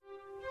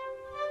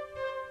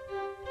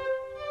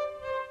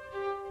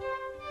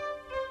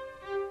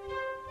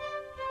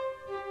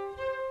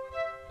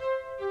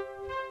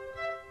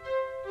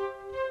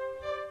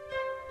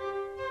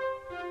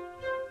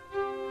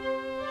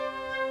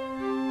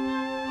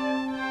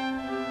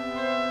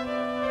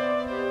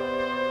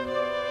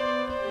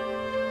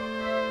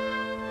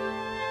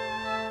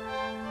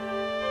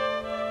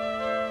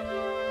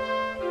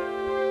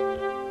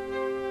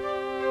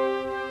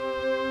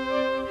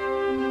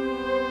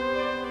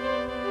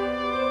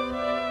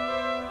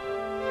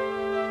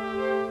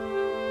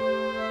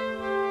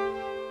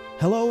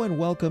Hello and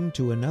welcome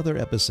to another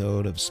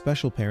episode of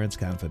Special Parents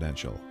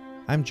Confidential.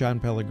 I'm John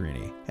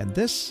Pellegrini, and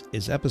this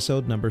is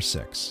episode number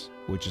 6,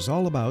 which is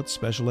all about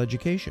special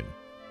education.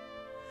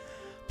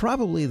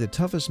 Probably the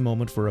toughest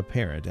moment for a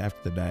parent after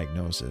the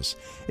diagnosis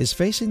is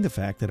facing the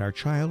fact that our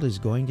child is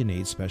going to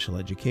need special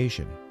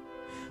education.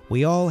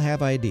 We all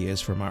have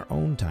ideas from our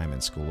own time in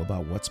school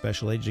about what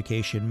special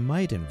education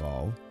might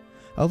involve,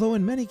 although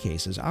in many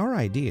cases our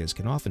ideas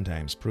can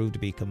oftentimes prove to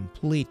be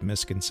complete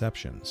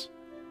misconceptions.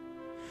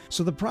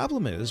 So the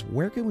problem is,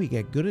 where can we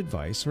get good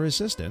advice or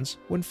assistance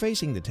when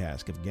facing the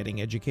task of getting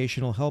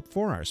educational help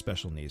for our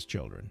special needs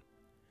children?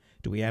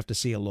 Do we have to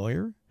see a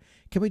lawyer?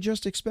 Can we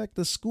just expect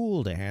the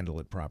school to handle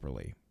it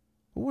properly?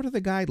 What are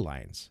the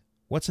guidelines?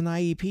 What's an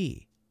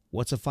IEP?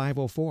 What's a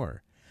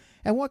 504?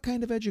 And what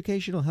kind of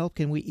educational help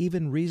can we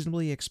even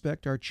reasonably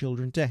expect our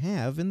children to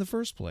have in the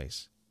first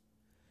place?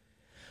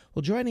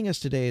 Well, joining us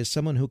today is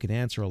someone who can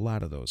answer a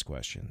lot of those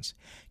questions.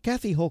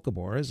 Kathy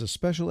Holkemore is a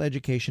special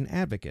education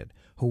advocate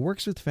who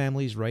works with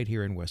families right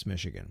here in West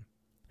Michigan.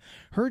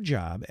 Her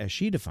job, as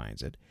she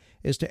defines it,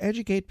 is to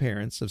educate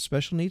parents of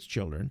special needs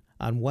children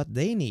on what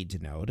they need to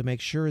know to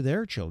make sure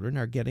their children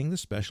are getting the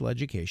special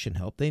education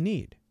help they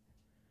need.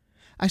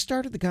 I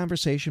started the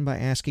conversation by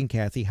asking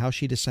Kathy how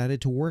she decided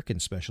to work in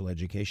special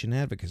education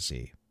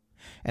advocacy.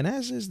 And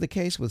as is the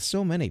case with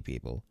so many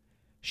people,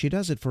 she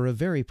does it for a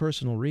very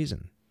personal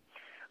reason.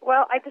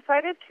 Well, I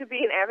decided to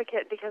be an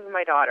advocate because of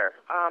my daughter.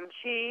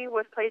 She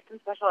was placed in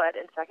special ed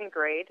in second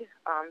grade.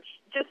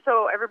 Just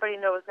so everybody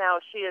knows now,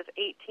 she is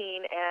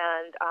 18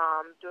 and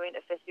doing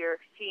a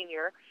fifth-year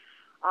senior.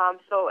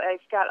 So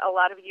I've got a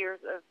lot of years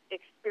of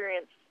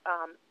experience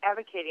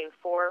advocating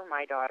for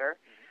my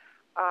daughter.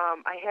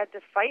 I had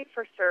to fight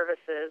for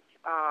services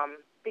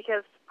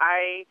because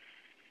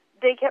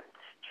they kept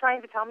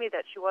trying to tell me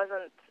that she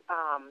wasn't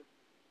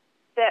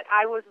that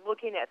I was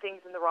looking at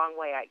things in the wrong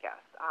way, I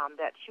guess.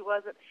 That she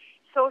wasn't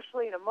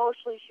socially and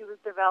emotionally, she was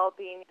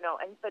developing,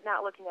 but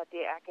not looking at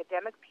the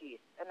academic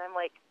piece. And I'm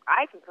like,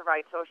 I can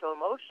provide social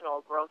emotional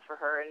growth for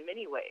her in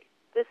many ways.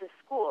 This is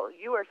school.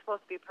 You are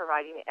supposed to be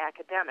providing the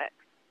academics.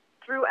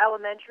 Through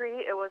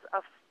elementary, it was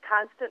a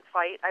constant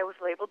fight. I was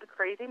labeled the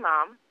crazy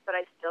mom, but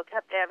I still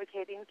kept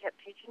advocating,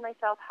 kept teaching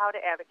myself how to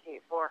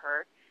advocate for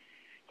her,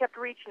 kept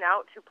reaching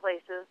out to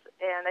places,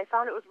 and I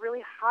found it was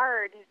really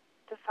hard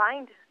to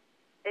find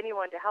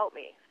anyone to help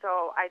me.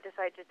 So I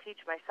decided to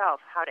teach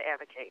myself how to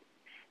advocate.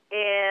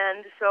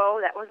 And so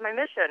that was my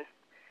mission.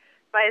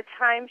 By the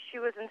time she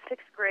was in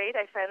sixth grade,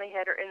 I finally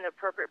had her in the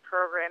appropriate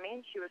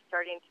programming. She was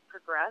starting to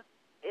progress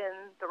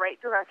in the right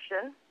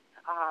direction.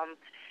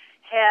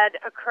 Had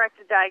a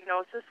corrected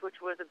diagnosis, which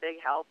was a big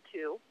help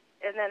too.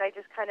 And then I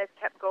just kind of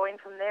kept going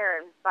from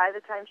there. And by the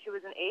time she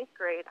was in eighth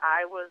grade,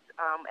 I was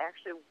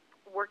actually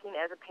working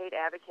as a paid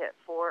advocate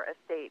for a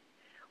state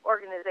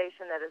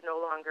organization that is no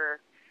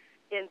longer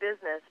in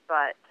business,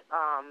 but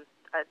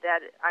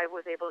that I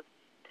was able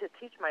to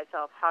teach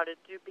myself how to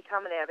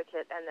become an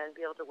advocate and then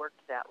be able to work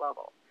to that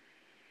level.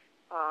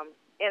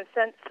 And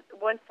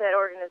once that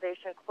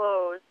organization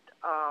closed,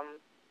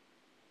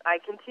 I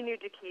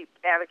continued to keep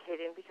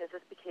advocating because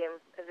this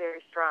became a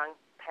very strong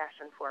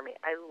passion for me.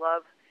 I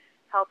love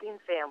helping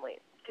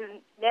families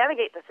to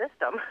navigate the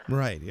system.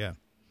 Right,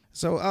 yeah.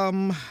 So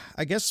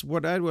I guess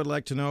what I would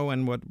like to know,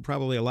 and what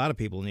probably a lot of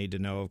people need to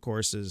know, of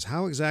course, is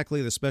how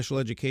exactly the special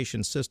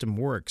education system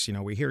works.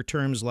 We hear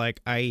terms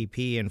like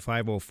IEP and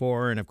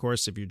 504, and of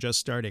course, if you're just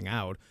starting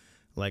out,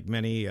 like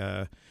many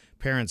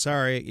parents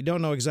are, you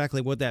don't know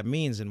exactly what that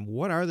means. And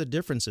what are the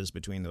differences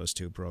between those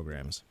two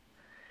programs?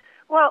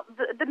 Well,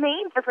 the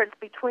main difference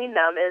between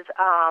them is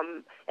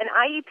an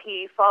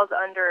IEP falls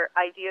under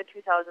IDEA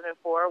 2004,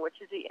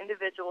 which is the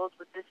Individuals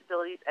with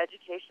Disabilities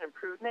Education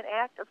Improvement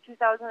Act of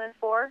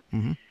 2004.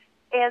 Mm-hmm.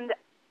 And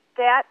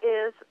that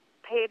is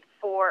paid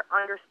for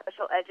under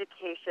special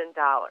education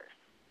dollars.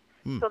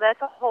 So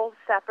that's a whole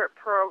separate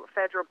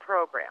federal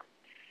program.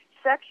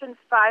 Section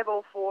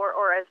 504,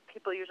 or as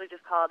people usually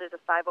just call it, is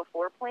a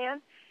 504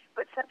 plan.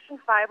 But Section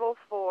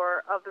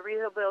 504 of the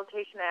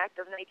Rehabilitation Act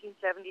of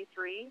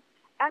 1973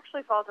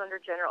 actually falls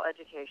under general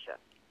education.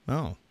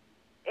 Oh.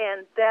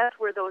 And that's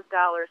where those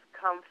dollars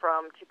come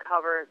from to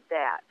cover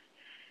that.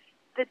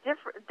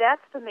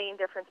 That's the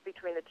main difference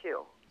between the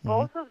two. Mm-hmm.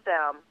 Both of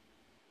them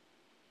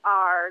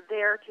are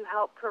there to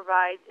help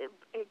provide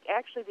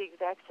actually the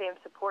exact same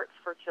supports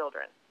for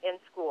children in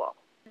school.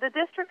 The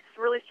districts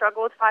really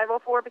struggle with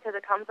 504 because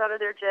it comes out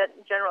of their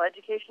general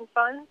education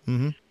funds.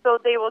 Mm-hmm. So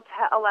they will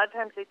a lot of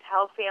times they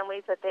tell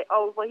families that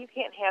you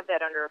can't have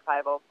that under a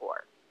 504.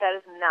 That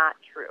is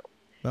not true.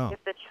 Oh.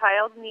 If the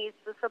child needs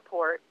the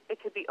support,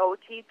 it could be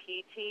OT,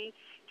 PT,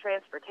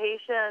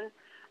 transportation,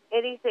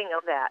 anything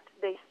of that.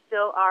 They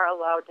still are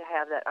allowed to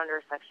have that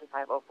under Section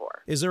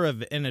 504. Is there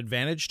an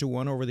advantage to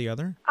one over the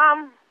other?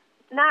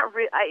 Not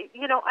really.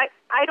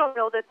 I don't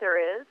know that there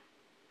is.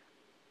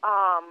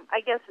 I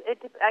guess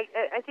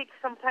I think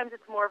sometimes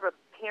it's more of a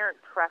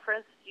parent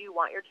preference. Do you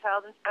want your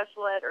child in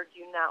special ed or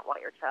do you not want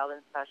your child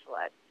in special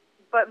ed?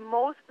 But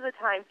most of the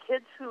time,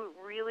 kids who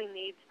really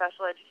need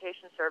special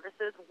education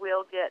services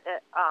will get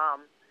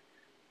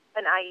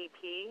an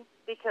IEP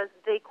because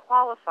they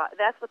qualify.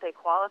 That's what they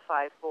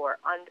qualify for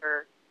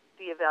under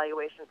the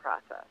evaluation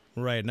process.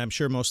 Right, and I'm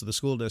sure most of the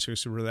school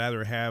districts would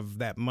rather have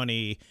that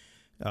money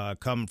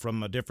come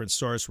from a different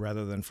source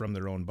rather than from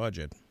their own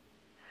budget.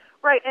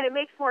 Right, and it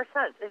makes more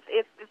sense.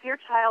 If your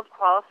child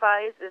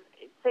qualifies,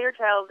 say your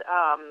child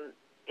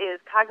is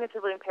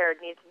cognitively impaired,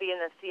 needs to be in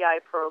the CI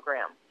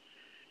program,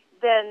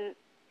 then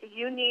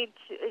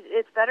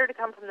it's better to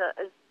come from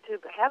to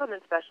have them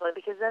in special ed,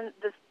 because then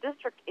this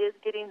district is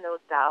getting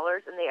those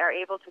dollars and they are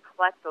able to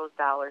collect those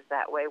dollars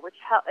that way, which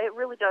it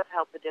really does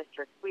help the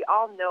district. We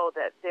all know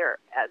that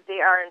they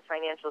are in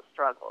financial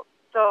struggles.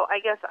 So I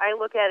guess I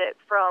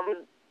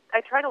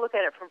try to look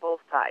at it from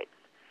both sides.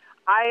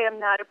 I am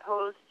not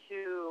opposed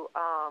to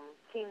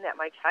seeing that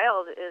my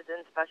child is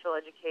in special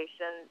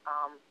education.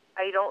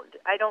 I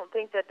don't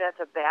think that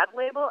that's a bad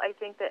label. I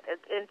think that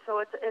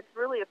it's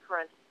really a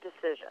parent's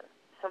decision.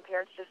 Some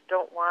parents just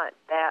don't want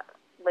that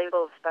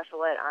label of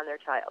special ed on their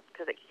child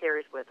because it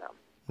carries with them.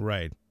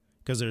 Right,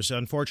 because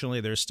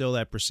unfortunately there's still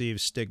that perceived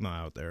stigma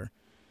out there.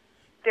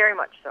 Very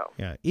much so.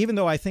 Yeah, even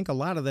though I think a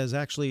lot of that is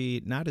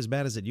actually not as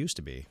bad as it used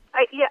to be.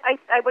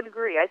 I would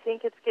agree. I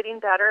think it's getting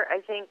better.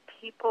 I think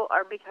people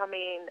are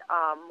becoming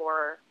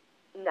more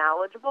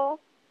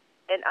knowledgeable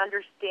and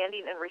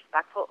understanding and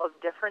respectful of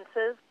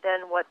differences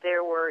than what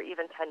there were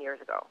even 10 years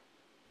ago.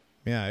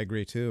 Yeah, I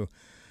agree too.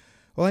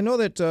 Well, I know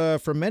that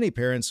for many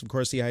parents, of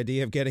course, the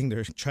idea of getting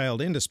their child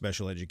into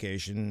special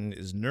education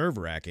is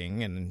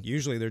nerve-wracking, and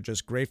usually they're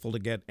just grateful to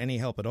get any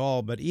help at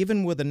all. But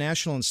even with the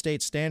national and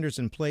state standards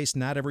in place,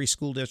 not every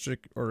school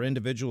district or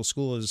individual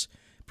school is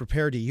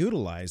prepared to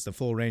utilize the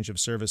full range of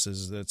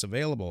services that's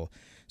available.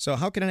 So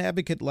how can an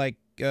advocate like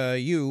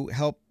you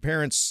help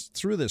parents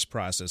through this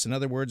process? In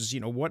other words,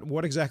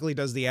 what exactly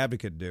does the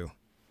advocate do?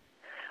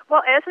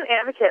 Well, as an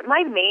advocate,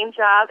 my main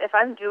job,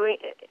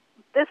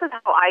 this is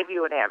how I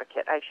view an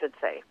advocate, I should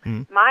say.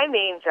 Mm-hmm. My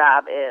main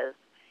job is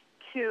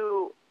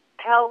to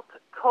help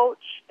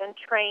coach and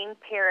train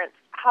parents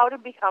how to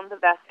become the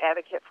best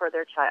advocate for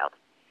their child.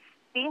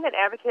 Being an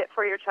advocate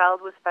for your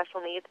child with special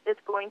needs is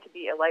going to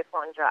be a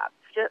lifelong job.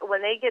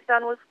 When they get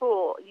done with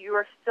school, you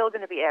are still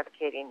going to be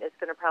advocating. It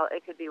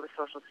could be with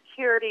Social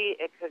Security,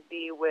 it could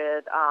be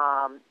with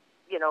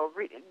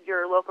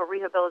your local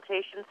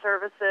rehabilitation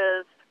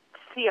services,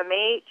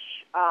 CMH,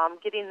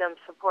 getting them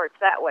supports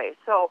that way.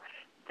 So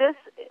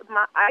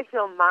I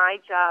feel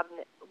my job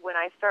when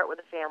I start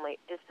with a family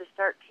is to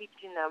start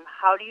teaching them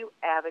how do you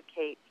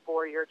advocate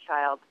for your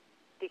child,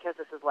 because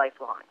this is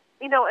lifelong.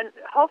 And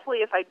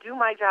hopefully if I do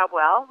my job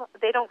well,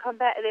 they don't come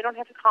back. They don't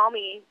have to call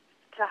me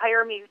to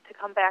hire me to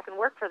come back and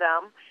work for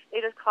them.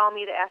 They just call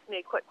me to ask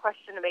me a quick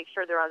question to make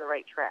sure they're on the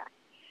right track.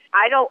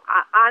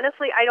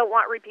 Honestly, I don't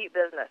want repeat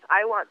business.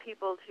 I want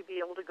people to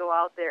be able to go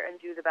out there and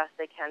do the best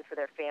they can for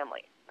their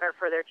family or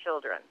for their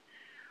children.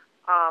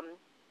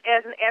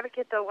 As an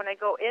advocate, though, when I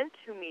go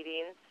into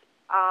meetings,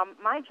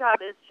 my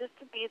job is just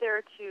to be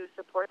there to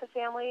support the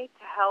family,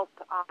 to help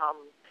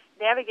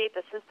navigate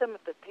the system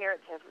if the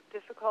parents have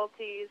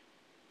difficulties.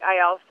 I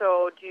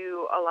also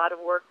do a lot of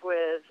work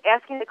with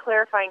asking the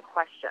clarifying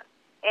question.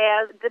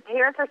 As the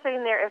parents are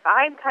sitting there, if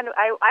I'm because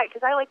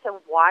I like to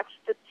watch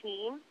the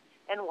team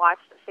and watch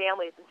the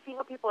families and see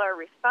how people are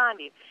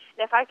responding.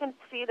 And if I can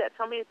see that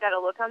somebody's got a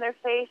look on their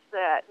face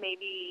that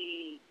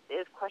ast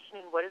is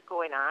questioning what is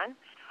going on,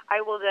 I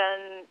will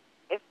then,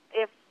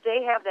 if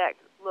they have that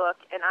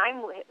look and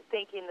I'm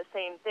thinking the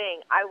same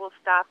thing, I will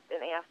stop and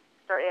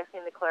start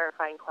asking the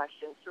clarifying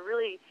questions to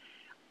really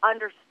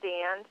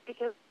understand,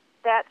 because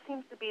that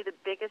seems to be the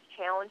biggest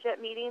challenge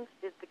at meetings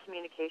is the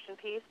communication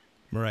piece.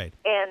 Right.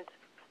 And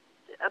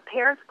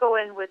parents go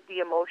in with the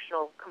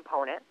emotional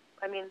component.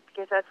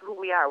 Because that's who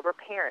we are. We're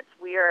parents.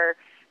 We're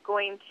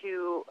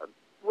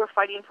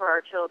fighting for our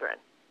children.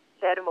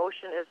 That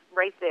emotion is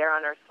right there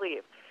on our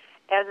sleeve.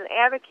 As an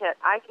advocate,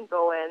 I can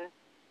go in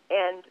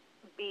and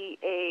be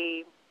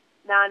a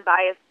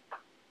non-biased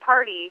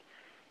party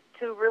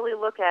to really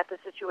look at the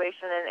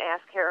situation and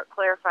ask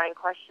clarifying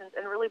questions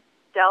and really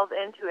delve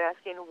into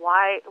asking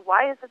why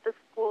is it the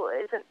school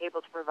isn't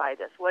able to provide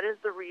this? What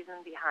is the reason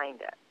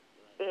behind it?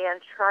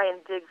 And try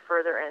and dig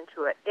further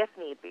into it if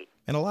need be.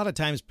 And a lot of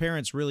times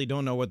parents really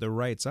don't know what their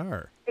rights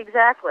are.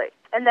 Exactly.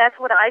 And that's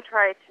what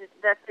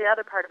that's the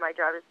other part of my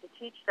job, is to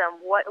teach them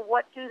what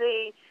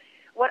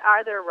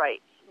are their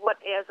rights, what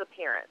as a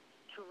parent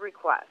to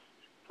request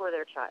for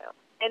their child.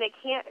 And it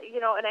can't,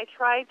 and I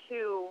try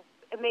to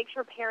make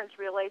sure parents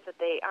realize that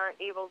they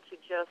aren't able to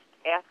just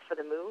ask for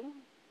the moon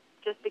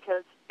just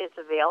because it's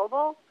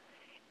available.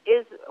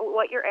 Is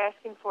what you're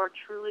asking for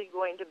truly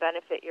going to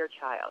benefit your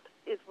child?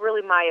 Is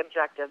really my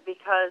objective,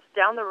 because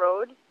down the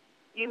road,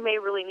 you may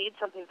really need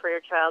something for your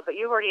child, but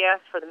you've already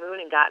asked for the moon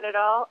and gotten it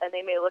all, and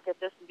they may look at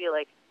this and be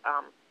like,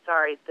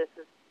 sorry, this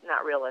is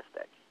not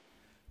realistic.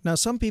 Now,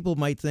 some people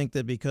might think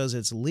that because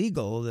it's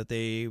legal that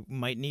they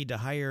might need to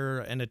hire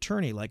an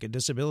attorney, like a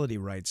disability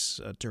rights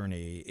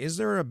attorney. Is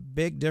there a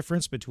big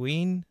difference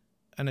between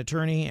an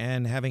attorney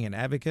and having an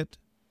advocate?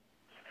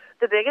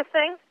 The biggest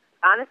thing,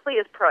 honestly,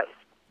 is price.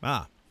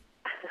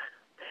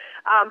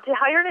 To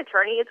hire an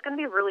attorney, it's going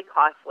to be really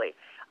costly.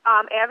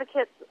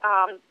 Advocates,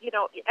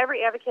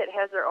 every advocate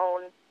has their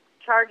own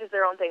charges,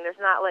 their own thing. There's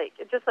not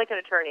just like an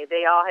attorney,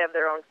 they all have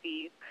their own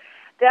fees.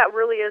 That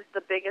really is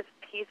the biggest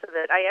piece of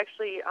it. I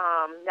actually,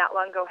 not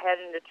long ago, had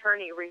an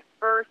attorney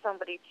refer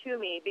somebody to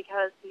me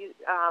because he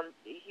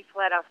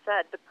flat out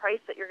said, the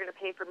price that you're going to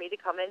pay for me to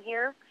come in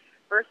here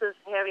versus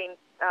having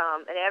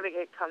an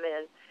advocate come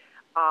in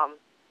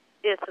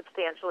is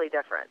substantially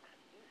different.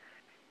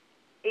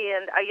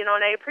 And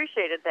I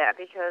appreciated that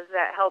because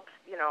that helps,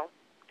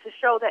 to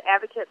show that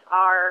advocates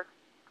are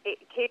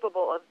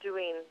capable of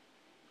doing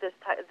this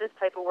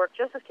type of work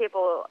just as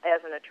capable as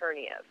an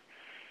attorney is.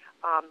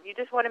 You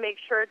just want to make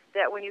sure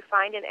that when you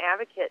find an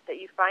advocate, that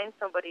you find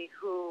somebody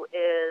who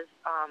is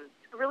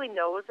who really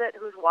knows it,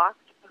 who's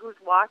walked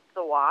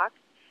the walk,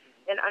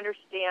 and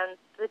understands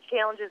the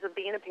challenges of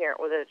being a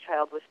parent with a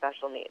child with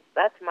special needs.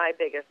 That's my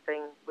biggest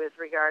thing with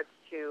regards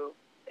to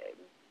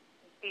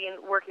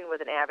working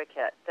with an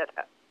advocate that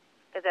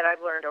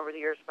I've learned over the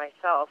years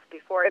myself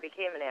before I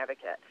became an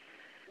advocate.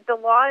 The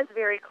law is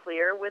very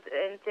clear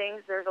within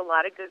things. There's a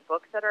lot of good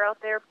books that are out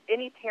there.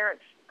 Any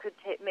parent could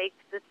make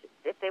this,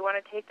 if they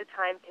want to take the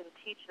time, can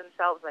teach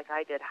themselves, like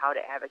I did, how to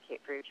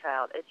advocate for your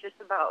child. It's just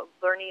about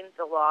learning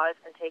the laws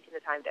and taking the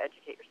time to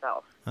educate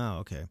yourself. Oh,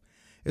 okay.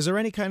 Is there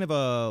any kind of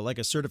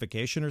a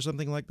certification or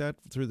something like that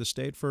through the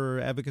state for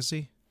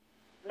advocacy?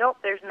 Nope,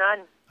 there's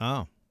none.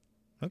 Oh,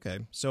 okay.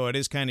 So it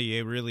is kind of,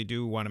 you really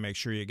do want to make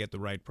sure you get the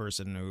right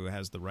person who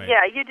has the right...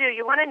 Yeah, you do.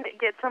 You want to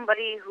get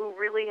somebody who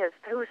really has,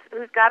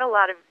 who's got a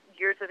lot of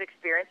years of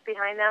experience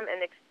behind them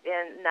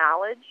and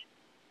knowledge.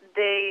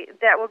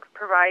 That will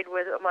provide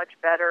with a much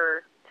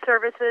better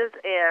services.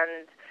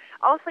 And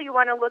also you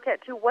want to look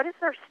at, too, what is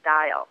their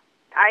style?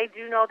 I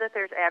do know that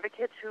there's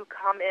advocates who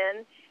come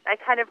in. I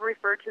kind of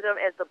refer to them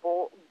as the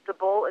bull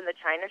in the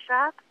china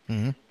shop.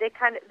 Mm-hmm. They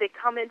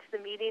come into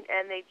the meeting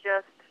and they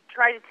just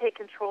try to take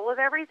control of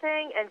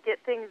everything and get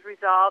things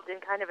resolved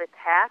and kind of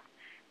attack.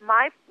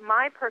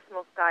 My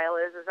personal style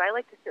is I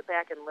like to sit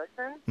back and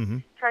listen, mm-hmm.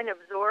 trying to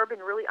absorb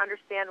and really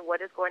understand what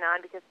is going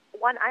on because,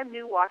 one, I'm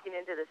new walking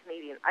into this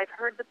meeting. I've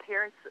heard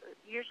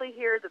usually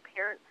hear the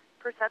parents'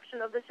 perception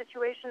of the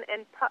situation,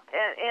 and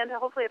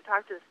hopefully I've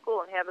talked to the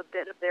school and have a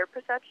bit of their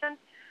perception.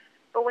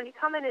 But when you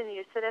come in and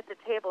you sit at the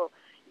table,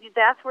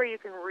 that's where you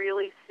can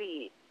really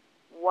see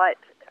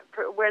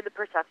where the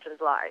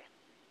perceptions lie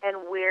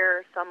and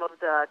where some of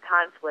the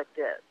conflict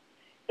is,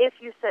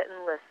 if you sit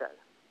and listen.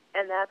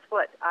 And that's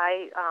what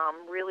I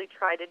really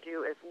try to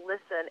do is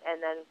listen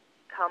and then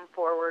come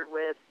forward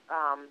with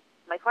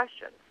my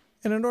questions.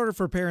 And in order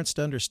for parents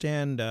to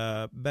understand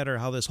better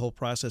how this whole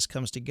process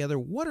comes together,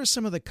 what are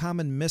some of the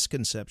common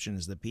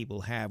misconceptions that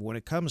people have when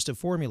it comes to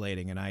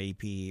formulating an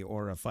IEP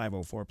or a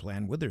 504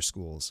 plan with their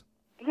schools?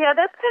 Yeah,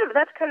 that's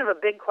kind of a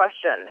big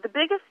question. The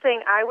biggest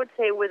thing I would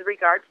say with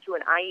regards to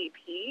an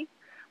IEP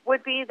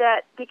would be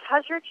that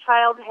because your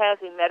child has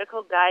a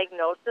medical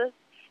diagnosis,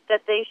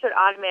 that they should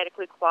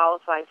automatically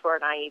qualify for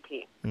an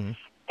IEP. Mm-hmm.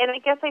 And I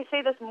guess I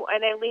say this,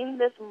 and I lean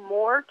this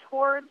more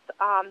towards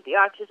the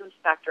autism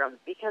spectrum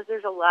because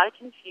there's a lot of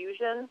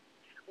confusion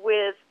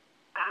with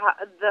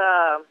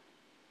the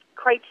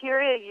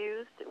criteria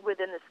used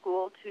within the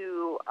school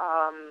to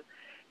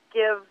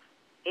give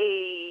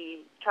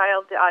a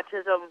child the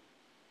autism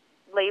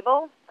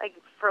label, like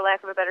for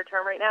lack of a better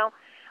term right now,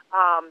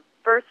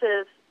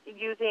 versus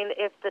using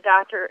if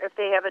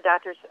they have a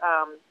doctor's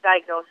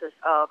diagnosis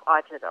of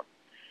autism.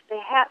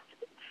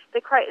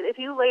 If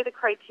you lay the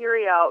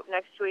criteria out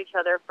next to each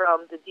other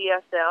from the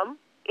DSM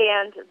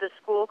and the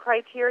school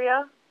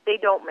criteria, they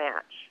don't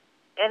match.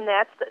 And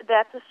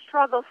that's a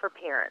struggle for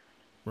parents.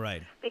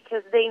 Right.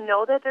 Because they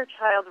know that their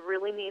child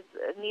really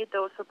need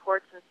those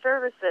supports and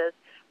services,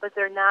 but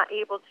they're not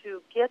able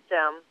to get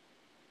them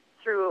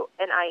through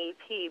an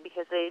IEP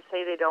because they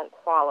say they don't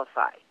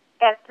qualify.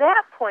 At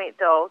that point,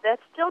 though, that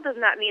still does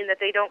not mean that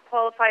they don't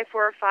qualify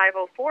for a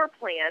 504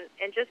 plan.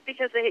 And just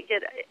because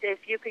if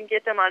you can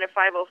get them on a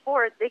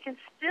 504, they can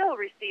still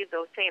receive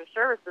those same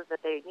services that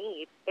they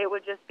need. It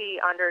would just be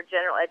under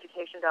general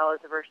education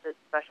dollars versus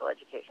special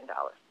education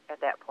dollars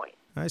at that point.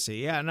 I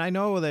see. Yeah, and I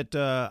know that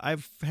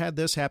I've had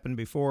this happen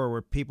before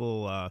where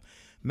people...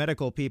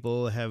 medical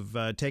people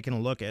have taken a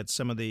look at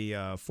some of the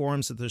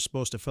forms that they're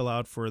supposed to fill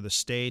out for the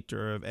state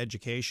or of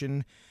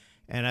education,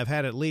 and I've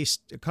had at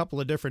least a couple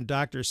of different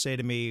doctors say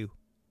to me,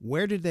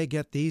 where did they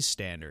get these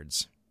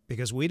standards?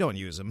 Because we don't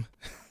use them.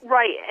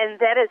 Right, and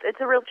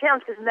it's a real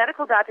challenge because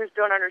medical doctors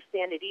don't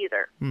understand it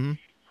either. Mm-hmm.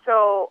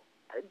 So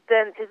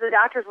then, because the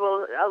doctors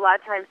will a lot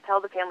of times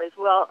tell the families,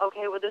 well,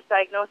 okay, with this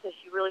diagnosis,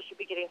 you really should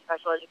be getting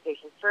special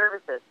education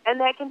services. And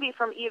that can be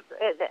from,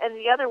 and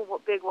the other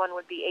big one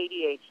would be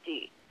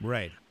ADHD.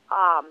 Right.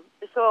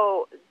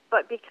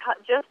 But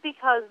just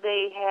because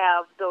they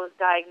have those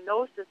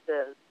diagnoses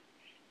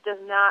does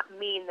not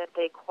mean that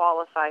they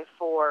qualify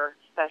for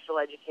special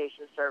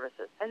education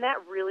services. And that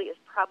really is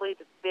probably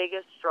the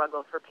biggest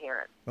struggle for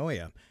parents. Oh,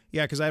 yeah.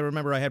 Yeah, because I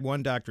remember I had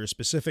one doctor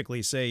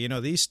specifically say,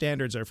 these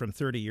standards are from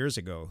 30 years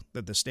ago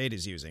that the state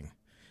is using.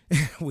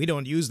 We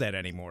don't use that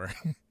anymore.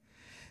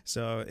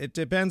 So it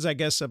depends, I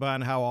guess,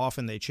 upon how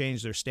often they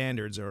change their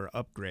standards or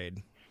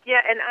upgrade.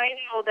 Yeah, and I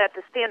know that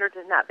the standards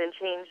have not been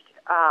changed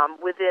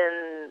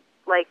within,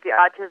 like, the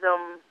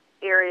autism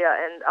area,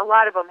 and a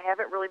lot of them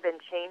haven't really been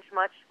changed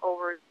much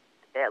over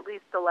at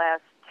least the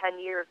last 10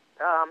 years,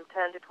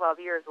 10 to 12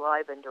 years while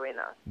I've been doing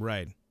this.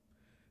 Right.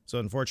 So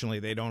unfortunately,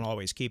 they don't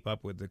always keep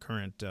up with the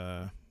current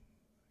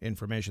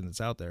information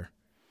that's out there.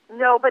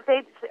 No, but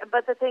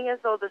the thing is,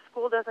 though, the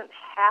school doesn't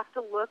have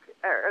to look,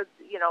 or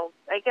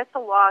I guess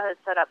the law is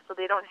set up so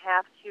they don't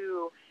have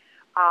to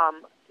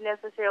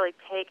necessarily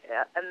take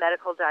a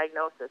medical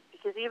diagnosis,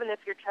 because even if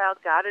your child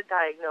got a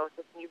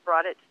diagnosis and you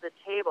brought it to the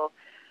table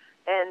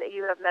and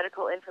you have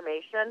medical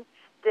information,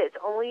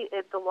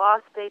 the law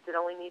states it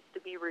only needs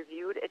to be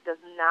reviewed. It does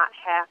not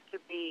have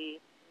to be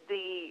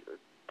the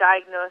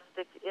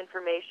diagnostic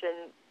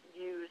information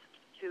used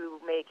to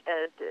make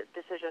a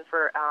decision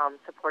for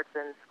supports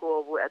in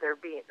school, whether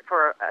it be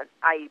for an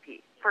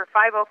IEP. For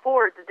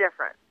 504, it's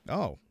different.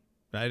 Oh,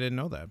 I didn't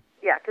know that.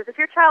 Yeah, because if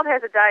your child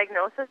has a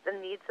diagnosis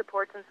and needs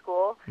supports in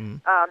school,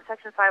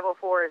 Section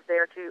 504 is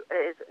there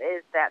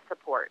is that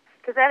support,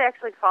 because that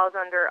actually falls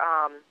under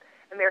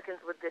Americans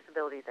with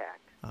Disabilities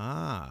Act.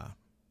 Ah,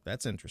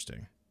 that's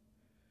interesting.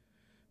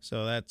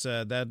 So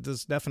that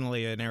is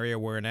definitely an area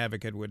where an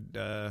advocate would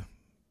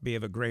be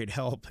of a great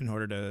help in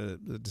order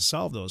to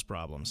solve those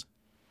problems.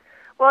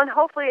 Well, and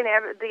hopefully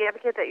the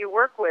advocate that you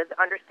work with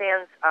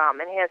understands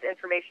and has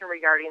information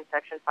regarding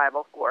Section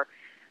 504.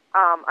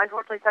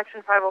 Unfortunately,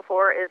 Section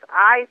 504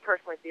 I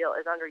personally feel,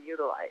 is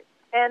underutilized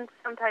and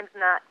sometimes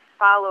not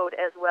followed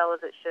as well as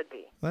it should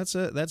be.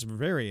 That's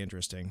very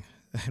interesting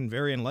and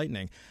very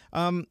enlightening.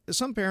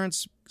 Some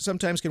parents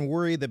sometimes can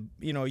worry that,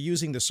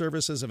 using the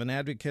services of an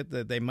advocate,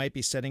 that they might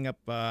be setting up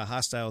a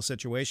hostile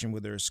situation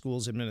with their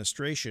school's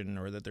administration,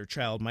 or that their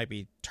child might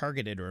be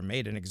targeted or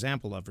made an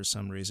example of for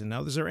some reason.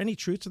 Now, is there any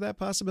truth to that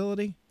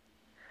possibility?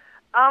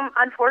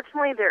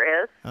 Unfortunately,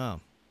 there is.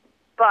 Oh.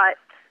 But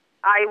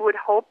I would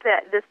hope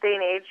that this day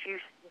and age you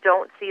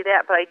don't see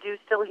that, but I do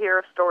still hear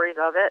of stories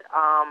of it.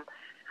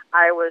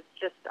 I was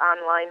just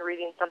online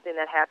reading something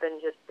that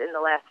happened just in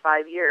the last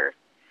 5 years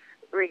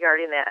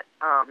regarding that.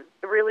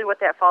 Really what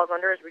that falls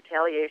under is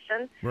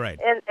retaliation. Right.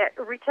 And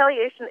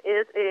retaliation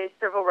is a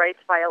civil rights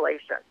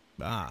violation.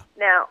 Ah.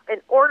 Now,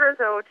 in order,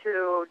 though,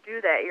 to do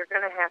that, you're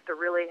going to have to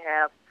really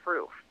have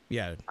proof.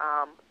 Yeah.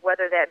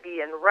 Whether that be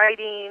in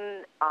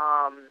writing,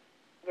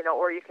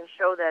 or you can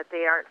show that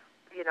they aren't,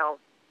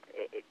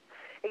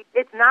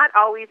 it's not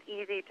always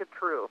easy to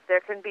prove.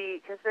 There can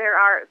be, because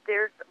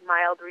there's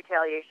mild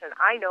retaliation.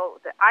 I know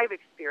that I've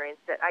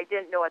experienced it. I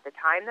didn't know at the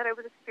time that I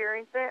was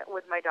experiencing it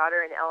with my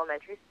daughter in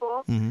elementary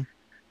school. Mm-hmm.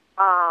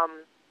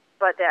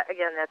 But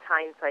that's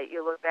hindsight.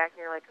 You look back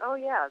and you're like, oh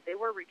yeah, they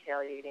were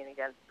retaliating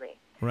against me.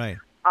 Right.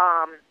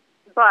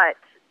 But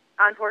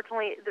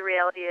unfortunately, the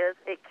reality is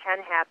it can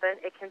happen.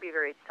 It can be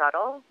very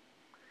subtle.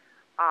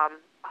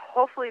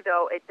 Hopefully,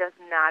 though, it does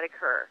not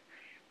occur.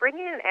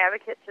 Bringing an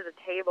advocate to the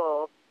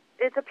table,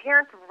 it's a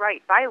parent's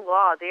right. By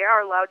law, they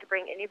are allowed to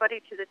bring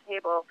anybody to the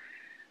table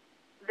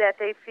that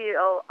they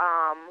feel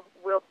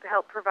will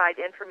help provide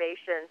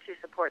information to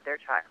support their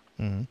child.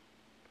 Mm-hmm.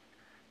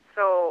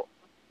 So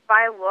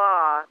by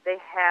law, they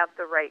have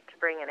the right to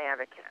bring an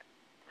advocate.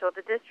 So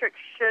the district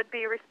should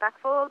be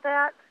respectful of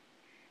that.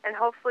 And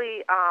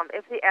hopefully,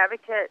 if the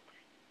advocate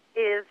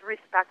is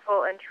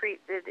respectful and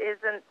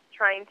isn't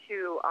trying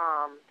to,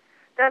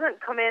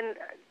 doesn't come in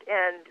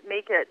and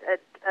make it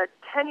a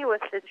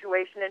tenuous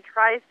situation and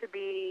tries to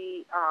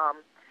be,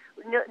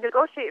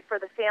 negotiate for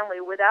the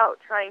family without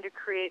trying to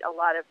create a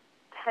lot of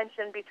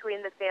tension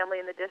between the family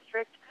and the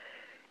district,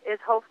 is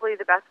hopefully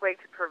the best way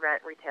to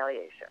prevent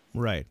retaliation.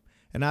 Right.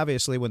 And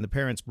obviously, when the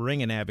parents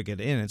bring an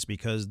advocate in, it's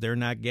because they're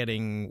not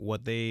getting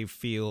what they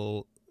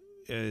feel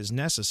is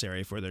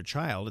necessary for their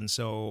child. And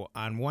so,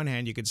 on one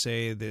hand, you could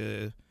say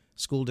the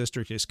school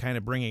district is kind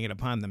of bringing it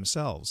upon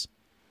themselves.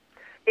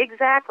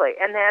 Exactly.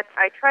 And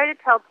I try to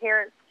tell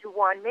parents to,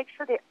 one, make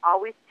sure they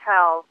always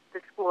tell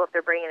the school if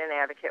they're bringing an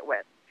advocate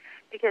with.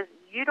 Because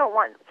you don't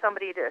want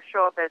somebody to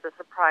show up as a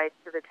surprise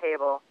to the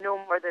table no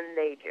more than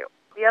they do.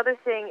 The other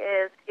thing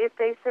is, if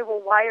they say, well,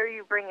 why are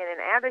you bringing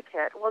an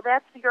advocate? Well,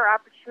 that's your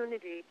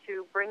opportunity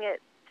to bring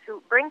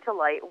to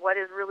light what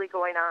is really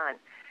going on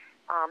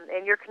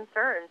and your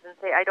concerns, and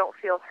say, I don't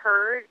feel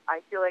heard. I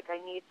feel like I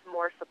need some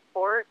more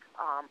support.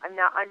 I'm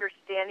not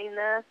understanding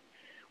this.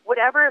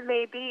 Whatever it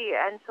may be.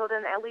 And so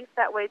then at least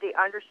that way they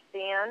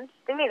understand.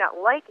 They may not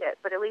like it,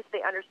 but at least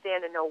they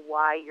understand and know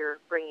why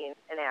you're bringing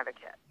an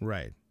advocate.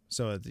 Right.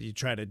 So you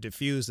try to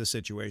diffuse the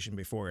situation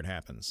before it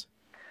happens.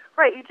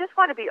 Right. You just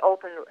want to be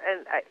open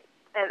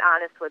and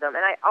honest with them.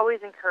 And I always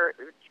encourage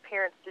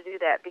parents to do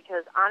that,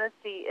 because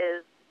honesty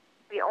is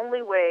the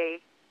only way,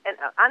 and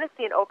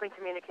honesty and open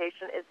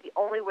communication is the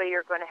only way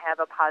you're going to have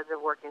a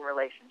positive working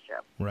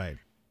relationship. Right.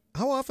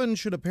 How often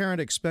should a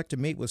parent expect to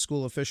meet with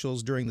school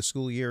officials during the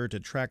school year to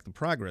track the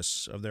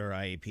progress of their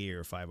IEP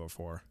or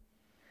 504?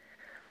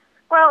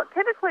 Well,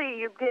 typically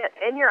you get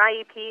in your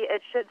IEP,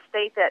 it should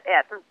state that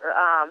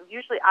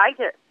usually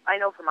I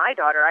know for my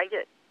daughter, I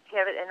get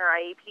have it in her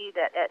IEP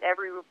that at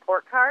every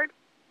report card,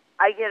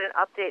 I get an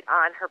update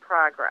on her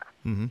progress.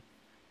 Mm-hmm.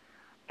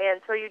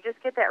 And so you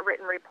just get that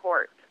written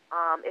report.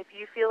 If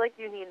you feel like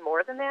you need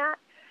more than that,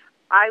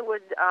 I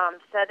would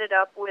set it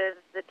up with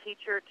the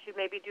teacher to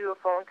maybe do a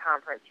phone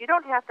conference. You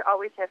don't have to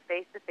always have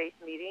face-to-face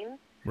meetings.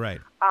 Right.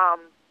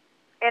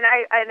 And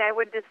I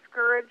would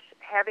discourage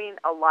having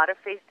a lot of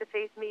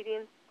face-to-face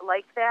meetings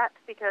like that,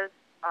 because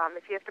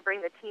if you have to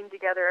bring the team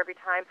together every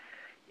time,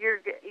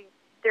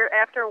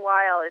 after a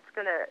while it's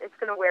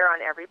gonna wear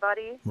on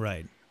everybody.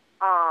 Right.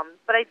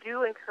 But I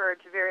do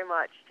encourage very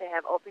much to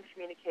have open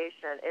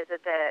communication. Is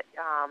it that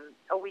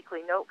a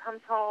weekly note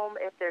comes home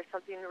if there's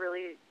something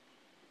really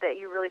that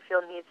you really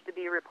feel needs to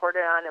be reported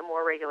on a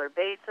more regular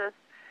basis?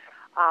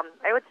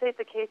 I would say it's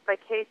a case by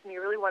case, and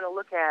you really want to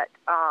look at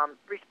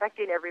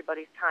respecting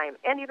everybody's time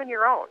and even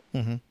your own.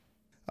 Mm-hmm.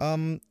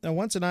 Now,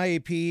 once an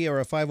IEP or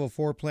a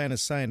 504 plan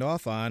is signed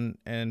off on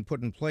and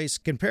put in place,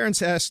 can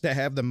parents ask to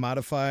have them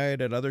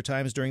modified at other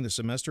times during the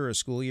semester or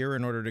school year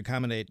in order to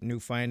accommodate new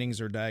findings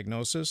or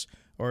diagnosis,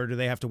 or do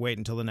they have to wait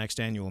until the next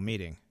annual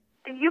meeting?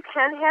 You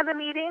can have a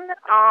meeting.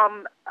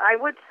 I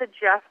would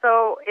suggest,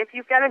 though, if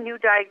you've got a new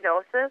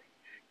diagnosis,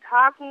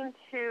 talking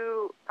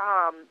to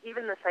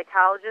even the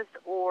psychologist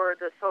or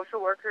the social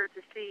worker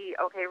to see,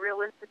 okay,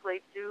 realistically,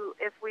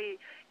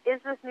 is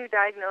this new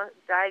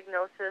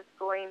diagnosis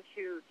going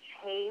to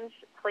change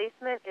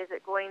placement? Is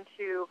it going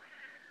to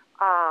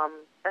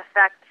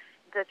affect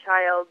the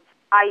child's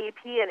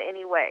IEP in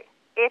any way?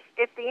 If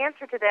the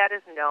answer to that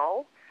is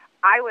no,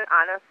 I would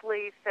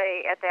honestly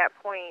say at that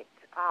point,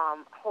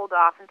 hold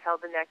off until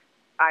the next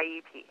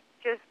IEP.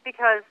 Just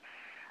because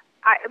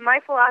my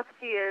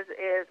philosophy is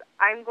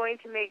I'm going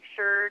to make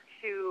sure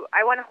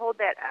I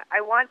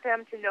want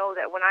them to know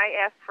that when I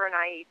ask for an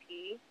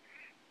IEP,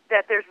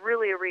 that there's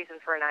really a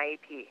reason for an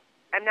IEP.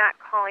 I'm not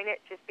calling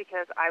it just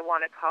because I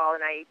want to call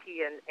an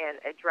IEP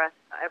and address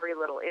every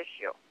little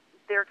issue.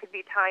 There could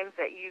be times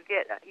that you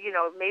get,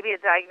 maybe a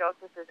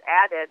diagnosis is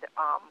added,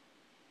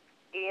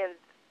 and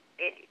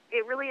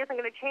it really isn't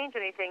going to change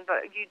anything,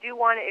 but you do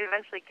want to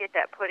eventually get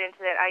that put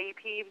into that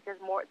IEP, because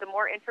the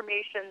more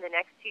information the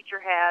next teacher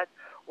has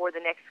or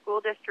the next school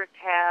district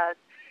has,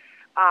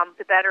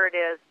 the better it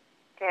is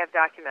to have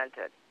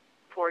documented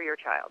for your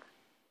child.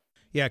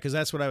 Yeah, because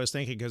that's what I was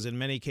thinking, because in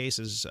many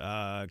cases,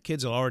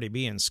 kids will already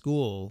be in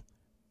school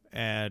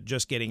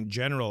just getting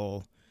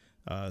general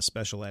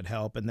special ed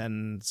help, and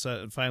then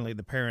finally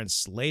the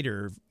parents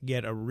later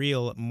get a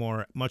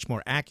much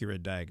more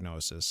accurate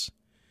diagnosis,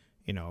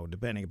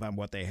 depending upon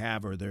what they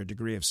have or their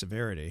degree of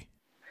severity.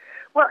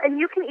 Well, and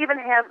you can even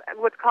have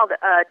what's called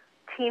a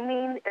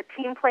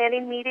team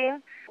planning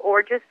meeting,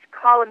 or just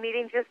call a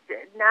meeting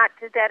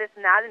that is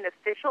not an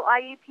official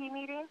IEP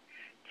meeting,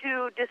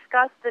 to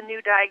discuss the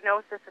new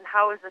diagnosis and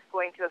how is this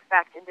going to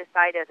affect and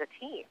decide as a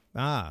team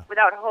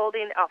without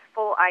holding a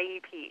full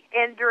IEP.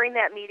 And during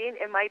that meeting,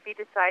 it might be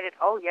decided,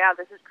 oh, yeah,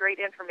 this is great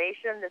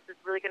information. This is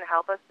really going to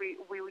help us. We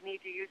would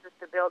need to use this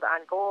to build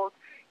on goals.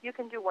 You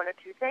can do one of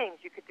two things.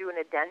 You could do an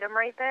addendum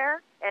right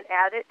there and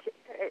add it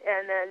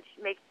and then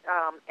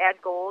add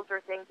goals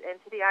or things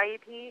into the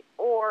IEP,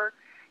 or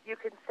you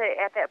can say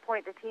at that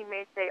point the team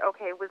may say,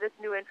 okay, with this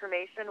new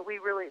information,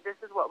 this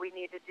is what we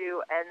need to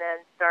do, and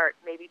then start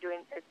maybe do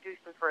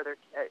some further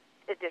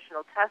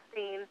additional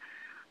testing.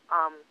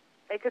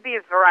 It could be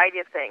a variety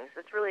of things.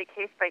 It's really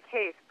case by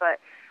case, but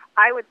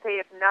I would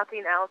say, if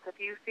nothing else, if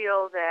you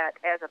feel that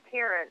as a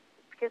parent,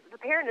 because the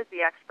parent is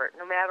the expert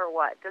no matter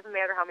what, it doesn't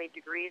matter how many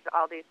degrees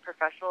all these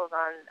professionals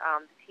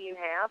on the team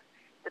have,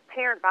 the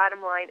parent,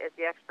 bottom line, is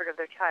the expert of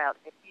their child.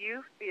 If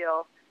you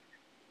feel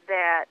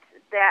that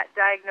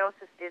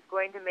diagnosis is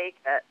going to make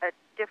a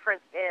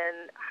difference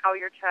in how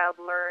your child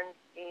learns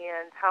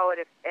and how it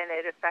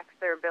affects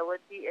their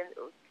ability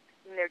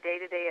in their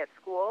day-to-day at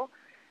school,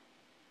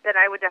 then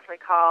I would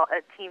definitely call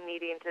a team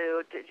meeting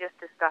to just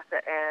discuss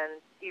it and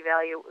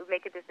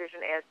make a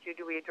decision as to,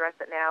 do we address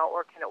it now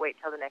or can it wait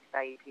till the next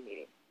IEP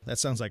meeting? That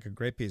sounds like a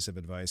great piece of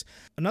advice.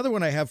 Another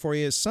one I have for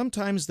you is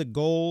sometimes the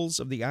goals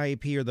of the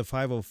IEP or the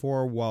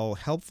 504, while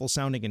helpful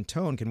sounding in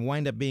tone, can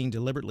wind up being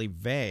deliberately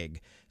vague.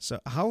 So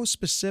how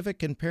specific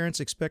can parents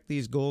expect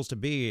these goals to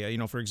be?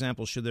 For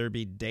example, should there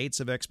be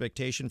dates of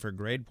expectation for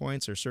grade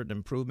points or certain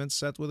improvements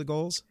set with the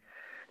goals?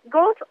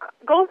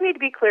 Goals need to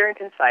be clear and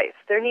concise.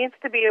 There needs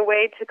to be a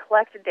way to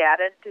collect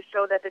data to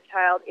show that the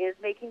child is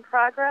making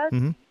progress.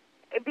 Mm-hmm.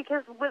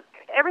 Because with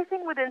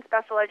everything within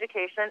special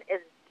education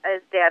is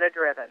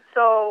data-driven.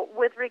 So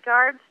with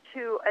regards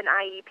to an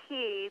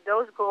IEP,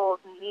 those goals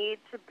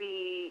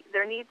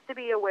there needs to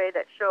be a way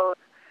that shows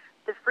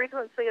the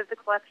frequency of the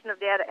collection of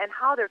data and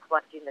how they're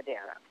collecting the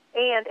data.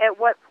 And at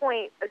what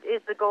point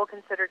is the goal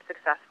considered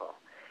successful?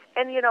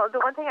 And, the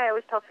one thing I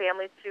always tell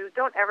families, too,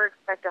 don't ever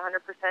expect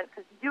 100%,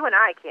 because you and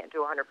I can't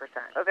do 100%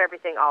 of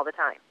everything all the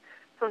time.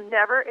 So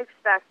never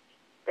expect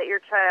that your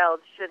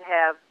child should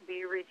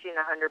be reaching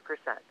 100%.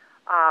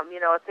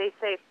 If they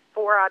say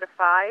 4 out of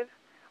 5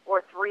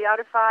 or 3 out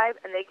of 5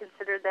 and they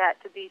consider that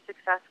to be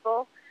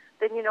successful,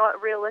 then you know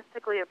what,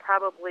 realistically it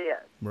probably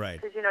is.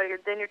 Right. Because,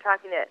 you're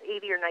talking at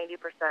 80 or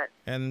 90%.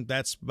 And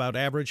that's about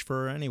average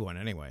for anyone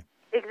anyway.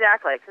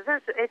 Exactly,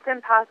 because it's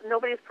impossible.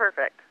 Nobody's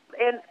perfect.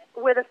 And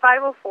with a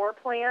 504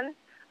 plan,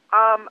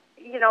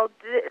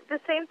 the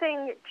same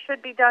thing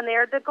should be done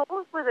there. The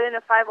goals within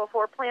a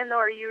 504 plan,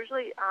 though, are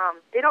usually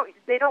they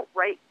don't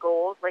write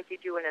goals like you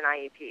do in an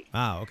IEP.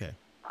 Ah, okay.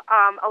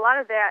 A lot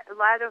of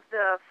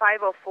the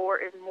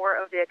 504 is more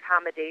of the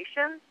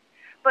accommodations.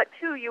 But,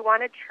 too, you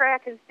want to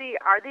track and see,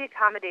 are the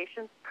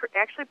accommodations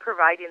actually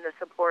providing the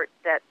support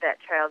that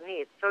child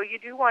needs? So you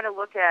do want to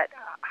look at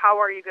how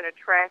are you going to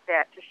track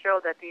that to show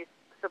that these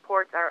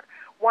supports are,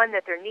 one,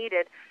 that they're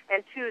needed,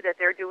 and two, that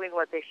they're doing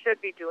what they should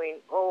be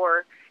doing,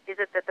 or is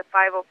it that the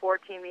 504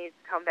 team needs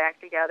to come back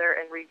together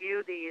and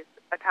review these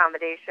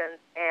accommodations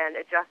and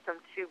adjust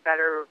them to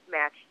better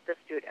match the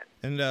student?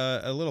 And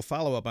a little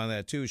follow-up on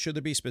that, too. Should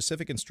there be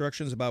specific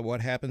instructions about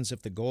what happens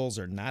if the goals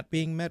are not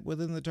being met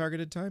within the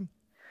targeted time?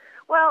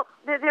 Well,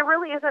 there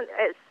really isn't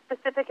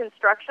specific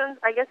instructions.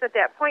 I guess at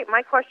that point,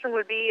 my question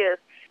would be is,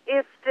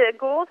 if the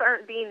goals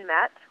aren't being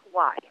met,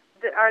 why?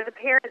 Are the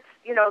parents,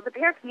 the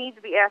parents need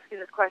to be asking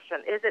this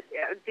question. Is it,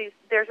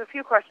 there's a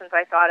few questions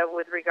I thought of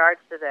with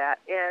regards to that,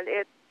 and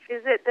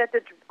is it that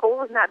the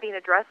goal is not being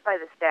addressed by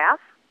the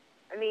staff?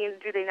 I mean,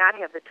 do they not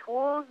have the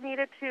tools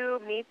needed to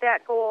meet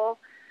that goal?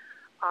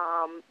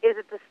 Is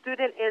it the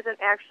student isn't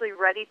actually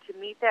ready to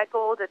meet that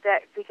goal,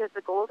 because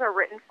the goals are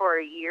written for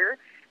a year?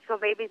 So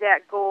maybe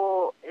that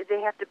goal, they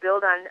have to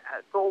build on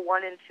goal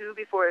 1 and 2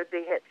 before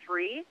they hit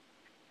 3.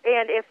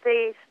 And if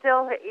they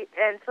still,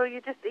 and so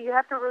you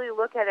have to really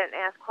look at it and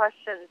ask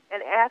questions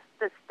and ask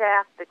the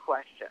staff the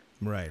question.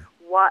 Right.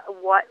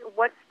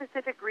 What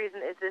specific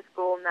reason is this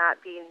goal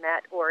not being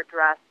met or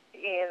addressed?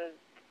 And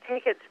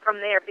take it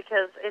from there,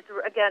 because it's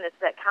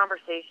that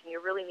conversation.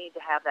 You really need to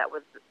have that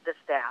with the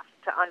staff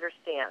to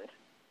understand.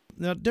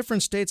 Now,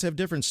 different states have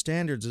different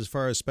standards as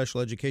far as special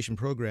education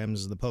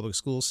programs in the public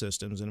school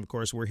systems. And, of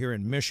course, we're here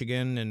in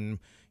Michigan, and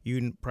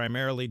you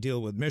primarily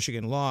deal with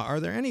Michigan law. Are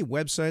there any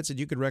websites that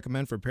you could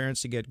recommend for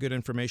parents to get good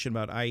information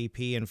about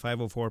IEP and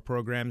 504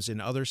 programs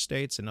in other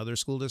states and other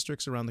school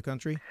districts around the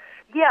country?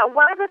 Yeah,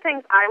 one of the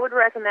things I would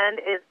recommend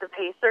is the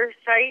PACER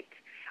site.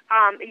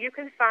 You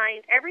can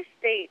find every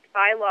state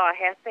by law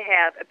has to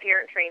have a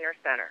parent trainer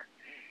center.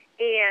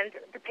 And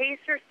the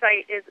PACER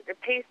site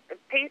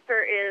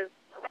PACER is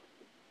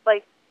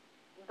like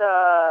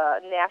the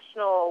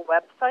national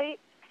website.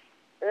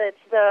 It's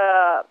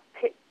the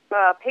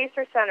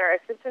PACER Center,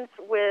 Assistance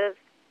for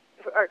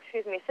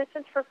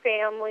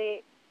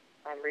Family.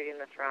 I'm reading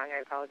this wrong. I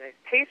apologize.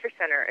 PACER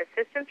Center,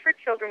 Assistance for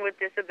Children with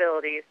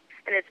Disabilities,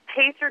 and it's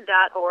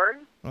pacer.org.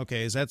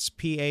 Okay, that's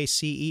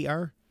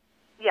PACER?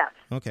 Yes.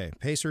 Okay,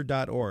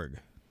 pacer.org.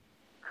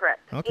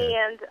 Correct. Okay.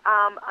 And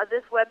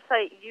this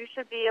website, you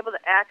should be able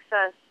to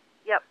access,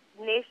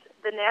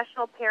 the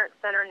National Parent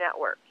Center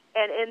Network.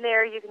 And in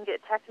there, you can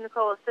get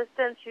technical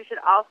assistance. You should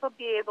also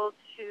be able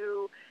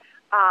to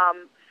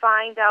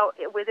find out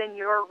within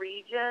your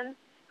region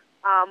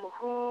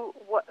who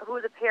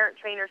the Parent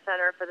Trainer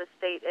Center for the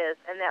state is,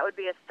 and that would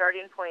be a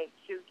starting point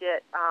to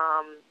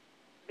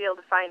be able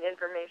to find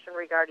information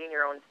regarding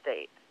your own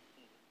state.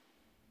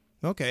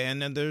 Okay,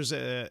 and then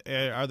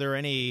are there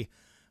any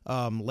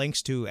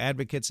links to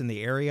advocates in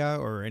the area,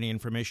 or any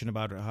information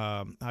about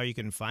how you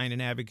can find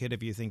an advocate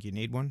if you think you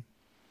need one?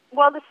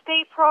 Well,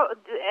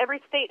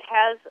 every state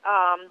has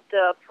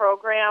the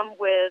program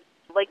with,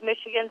 like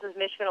Michigan's is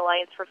Michigan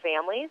Alliance for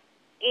Families,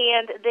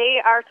 and they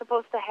are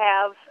supposed to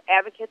have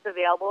advocates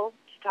available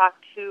to talk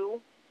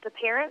to the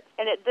parents,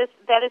 and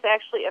that is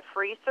actually a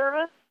free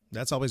service.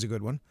 That's always a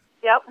good one.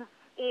 Yep,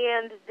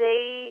 and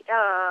they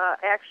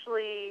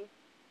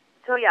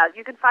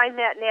you can find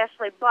that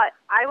nationally, but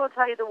I will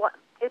tell you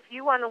if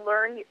you want to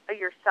learn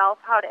yourself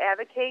how to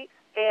advocate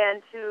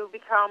and to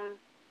become,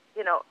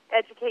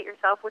 educate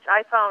yourself, which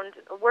I found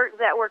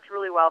that worked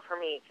really well for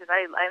me, because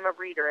I'm a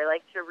reader. I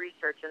like to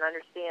research and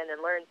understand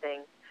and learn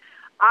things.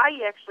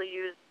 I actually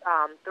use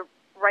the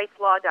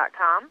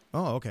rightslaw.com.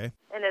 Oh, okay.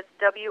 And it's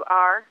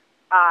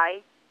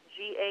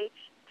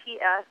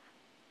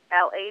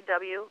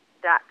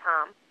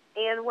WRIGHTSLAW.com.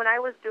 And when I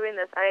was doing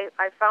this,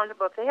 I found a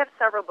book. They have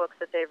several books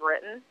that they've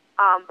written,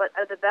 but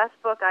the best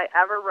book I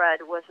ever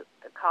read was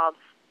called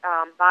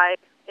by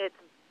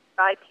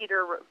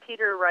Peter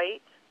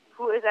Wright,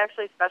 who is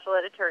actually a special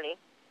ed attorney.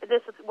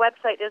 This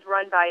website is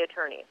run by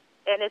attorneys,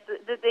 and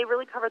they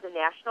really cover the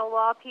national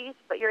law piece,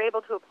 but you're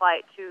able to apply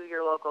it to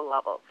your local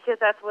level, because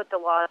that's what the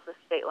laws the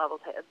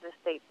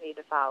states need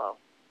to follow.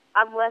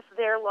 Unless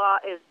their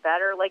law is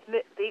better, like the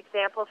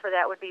example for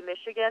that would be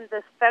Michigan. The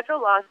federal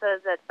law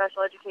says that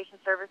special education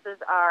services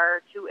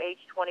are to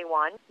age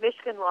 21.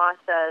 Michigan law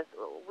says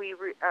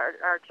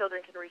our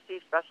children can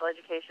receive special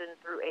education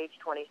through age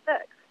 26.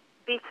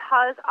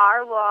 Because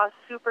our law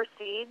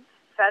supersedes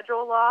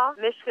federal law,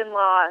 Michigan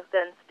law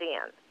then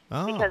stands,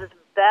 because it's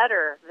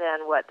better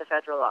than what the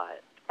federal law is.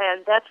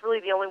 And that's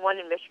really the only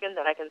one in Michigan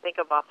that I can think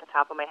of off the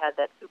top of my head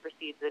that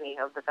supersedes any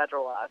of the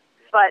federal laws.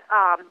 But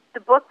the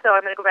book, though,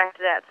 I'm going to go back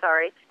to that,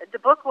 sorry. The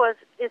book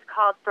is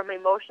called From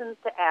Emotions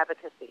to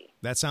Advocacy.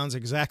 That sounds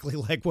exactly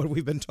like what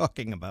we've been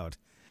talking about.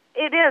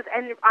 It is,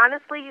 and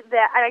honestly,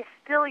 that I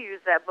still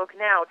use that book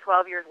now,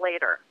 12 years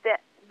later.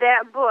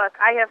 That book,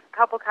 I have a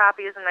couple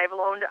copies, and I've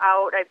loaned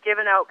out, I've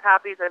given out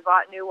copies, I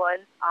bought new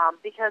ones,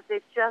 because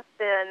it's just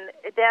been,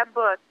 that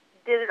book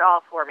did it all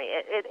for me.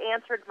 It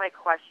answered my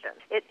questions.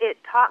 It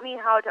taught me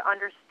how to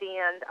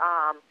understand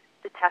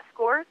the test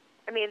scores.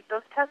 I mean,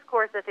 those test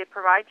scores that they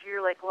provide you,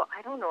 you're like, well,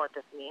 I don't know what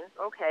this means.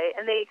 Okay.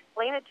 And they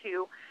explain it to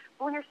you.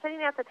 But when you're sitting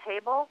at the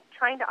table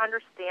trying to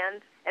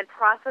understand and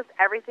process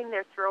everything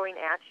they're throwing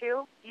at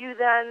you, you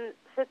then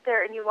sit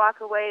there and you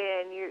walk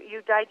away and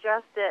you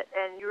digest it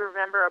and you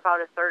remember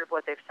about a third of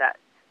what they've said.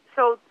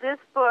 So this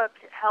book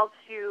helps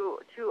you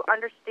to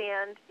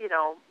understand,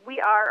 we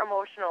are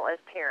emotional as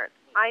parents.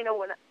 I know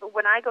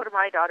when I go to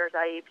my daughter's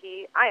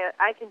IEP,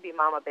 I can be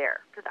Mama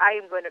Bear because I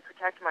am going to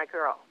protect my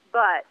girl.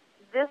 But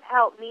this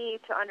helped me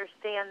to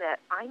understand that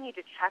I need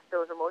to check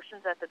those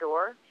emotions at the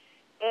door.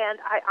 And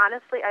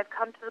I've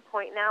come to the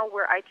point now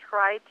where I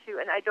try to,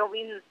 and I don't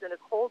mean this in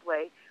a cold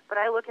way, but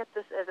I look at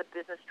this as a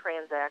business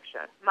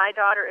transaction. My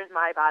daughter is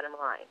my bottom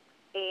line.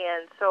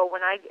 And so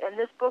and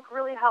this book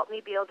really helped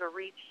me be able to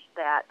reach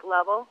that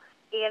level,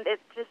 and it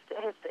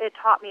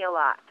taught me a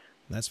lot.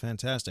 That's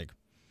fantastic.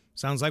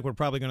 Sounds like we're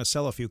probably going to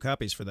sell a few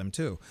copies for them,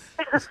 too.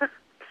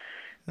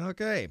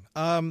 Okay.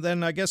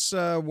 Then I guess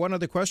one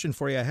other question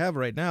for you I have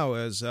right now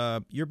is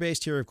you're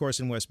based here, of course,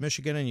 in West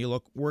Michigan, and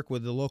you work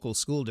with the local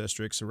school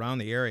districts around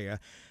the area.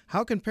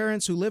 How can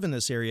parents who live in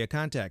this area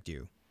contact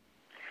you?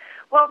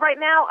 Well, right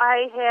now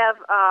I have,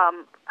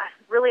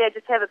 I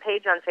just have a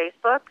page on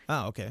Facebook.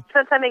 Oh, okay.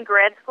 Since I'm in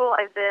grad school,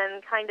 I've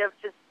been kind of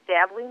just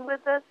dabbling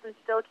with this and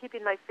still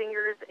keeping my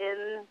fingers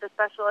in the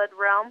special ed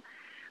realm.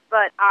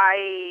 But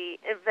I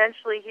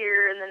eventually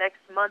here in the next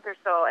month or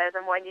so, as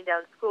I'm winding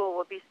down school,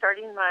 will be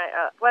starting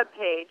my web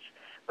page.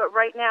 But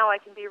right now I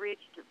can be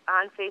reached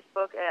on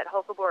Facebook at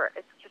Holkebor.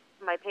 It's just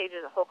my page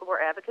is Holkebor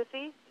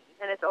Advocacy,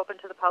 and it's open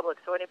to the public,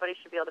 so anybody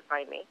should be able to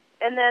find me.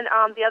 And then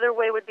the other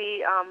way would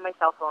be my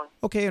cell phone.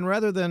 Okay, and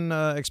rather than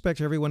expect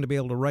everyone to be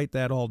able to write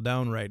that all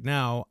down right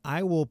now,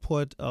 I will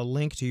put a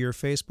link to your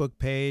Facebook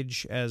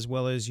page as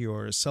well as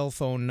your cell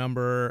phone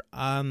number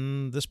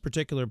on this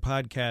particular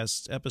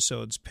podcast's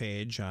episodes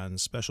page on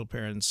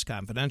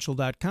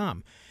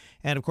specialparentsconfidential.com.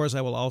 And, of course,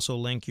 I will also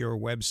link your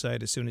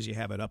website as soon as you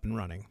have it up and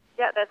running.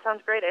 Yeah, that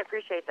sounds great. I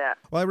appreciate that.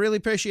 Well, I really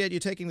appreciate you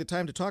taking the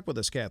time to talk with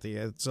us, Kathy.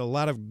 It's a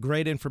lot of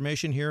great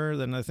information here,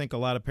 and I think a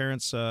lot of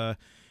parents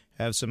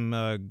have some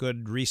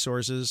good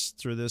resources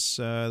through this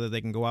that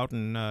they can go out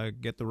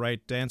and get the right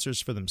answers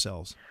for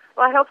themselves.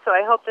 Well, I hope so.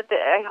 I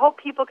hope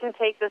people can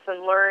take this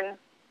and learn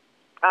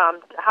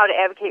how to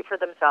advocate for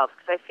themselves,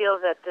 because I feel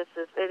that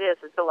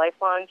it's a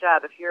lifelong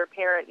job. If you're a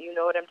parent, you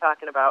know what I'm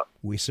talking about.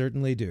 We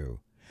certainly do.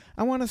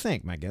 I want to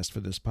thank my guest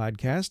for this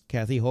podcast,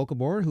 Kathy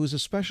Holkebor, who's a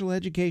special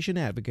education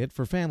advocate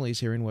for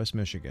families here in West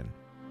Michigan.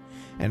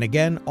 And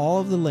again, all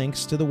of the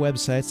links to the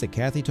websites that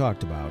Kathy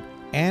talked about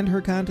and her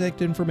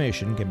contact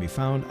information can be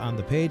found on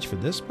the page for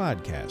this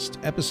podcast,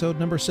 episode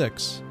number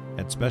 6,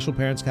 at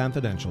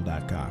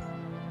specialparentsconfidential.com.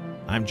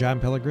 I'm John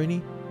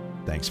Pellegrini.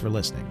 Thanks for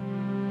listening.